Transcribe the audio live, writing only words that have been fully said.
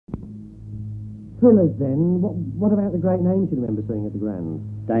thrillers, then. What about the great names you remember seeing at the Grand?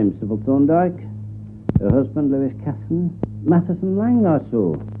 Dame Sybil Thorndike, her husband Lewis Catherine, Matheson Lang I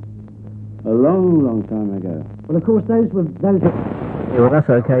saw. A long, long time ago. Well, of course, those were... Yeah, well, that's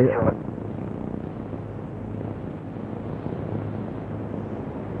okay.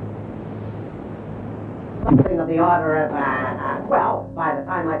 Something of the order of, well, by the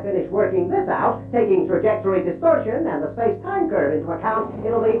time I finish working this out, taking trajectory distortion and the space-time curve into account,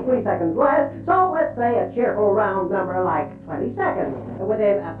 it'll be 3 seconds less, so let's say a cheerful round number like 20 seconds.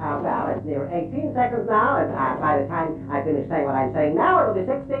 Within, well, it's near 18 seconds now, and by the time I finish saying what I'm saying now, it'll be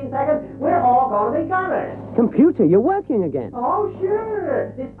 16 seconds, we're all going to be covered. Computer, you're working again. Oh,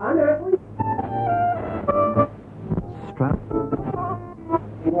 sure, this unearthly...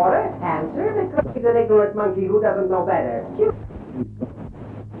 Water, answer, because he's an ignorant monkey who doesn't know better.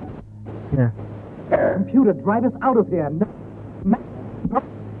 Yeah. Computer, drive us out of here.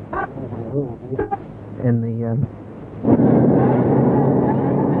 In the,